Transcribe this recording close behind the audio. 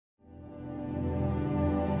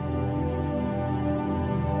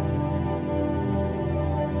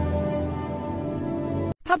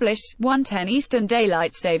Published, 1:10 Eastern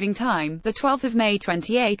Daylight Saving Time, the 12th of May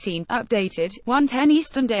 2018. Updated, 1:10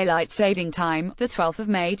 Eastern Daylight Saving Time, the 12th of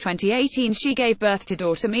May 2018. She gave birth to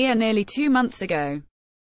daughter Mia nearly 2 months ago.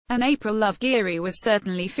 And April Love Geary was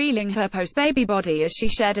certainly feeling her post-baby body as she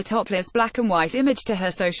shared a topless black and white image to her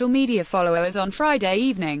social media followers on Friday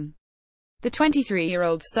evening. The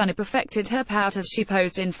 23-year-old stunner perfected her pout as she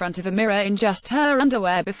posed in front of a mirror in just her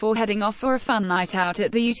underwear before heading off for a fun night out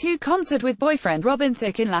at the U2 concert with boyfriend Robin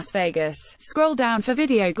Thicke in Las Vegas. Scroll down for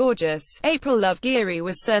video. Gorgeous. April Love Geary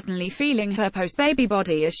was certainly feeling her post-baby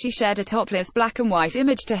body as she shared a topless black and white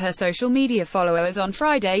image to her social media followers on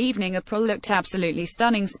Friday evening. April looked absolutely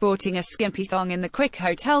stunning sporting a skimpy thong in the quick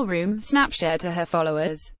hotel room, snap shared to her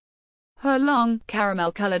followers. Her long,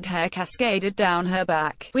 caramel-colored hair cascaded down her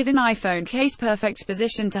back, with an iPhone case perfect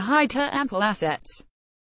position to hide her ample assets.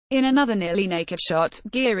 In another nearly naked shot,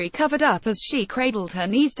 Geary covered up as she cradled her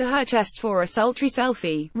knees to her chest for a sultry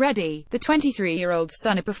selfie. Ready. The 23-year-old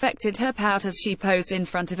stunner perfected her pout as she posed in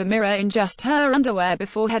front of a mirror in just her underwear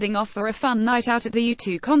before heading off for a fun night out at the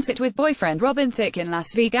U2 concert with boyfriend Robin Thicke in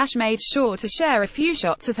Las Vegas. Made sure to share a few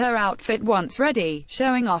shots of her outfit once ready,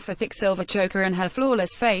 showing off a thick silver choker and her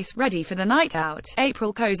flawless face, ready for the night out.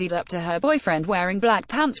 April cozied up to her boyfriend wearing black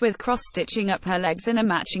pants with cross-stitching up her legs and a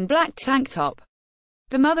matching black tank top.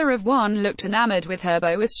 The mother of one looked enamored with her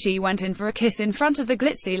beau as she went in for a kiss in front of the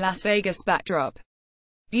glitzy Las Vegas backdrop.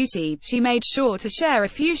 Beauty. She made sure to share a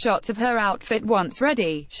few shots of her outfit once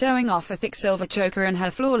ready, showing off a thick silver choker and her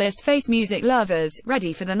flawless face. Music lovers,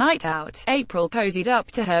 ready for the night out. April cozied up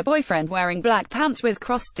to her boyfriend wearing black pants with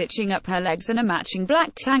cross-stitching up her legs and a matching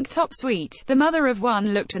black tank top. Sweet. The mother of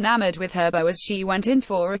one looked enamored with her beau as she went in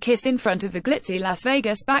for a kiss in front of the glitzy Las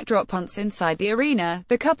Vegas backdrop. Once inside the arena,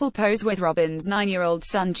 the couple posed with Robin's 9-year-old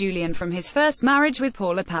son Julian from his first marriage with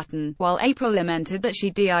Paula Patton. While April lamented that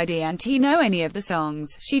she didn't know any of the songs,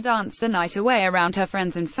 she danced the night away around her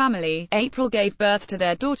friends and family. April gave birth to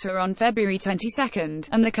their daughter on February 22,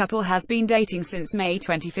 and the couple has been dating since May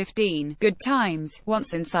 2015. Good times.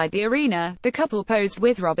 Once inside the arena, the couple posed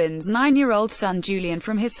with Robin's 9-year-old son Julian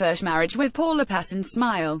from his first marriage with Paula Patton.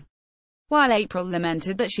 Smile. While April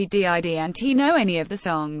lamented that she didn't know any of the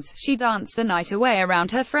songs, she danced the night away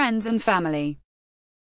around her friends and family.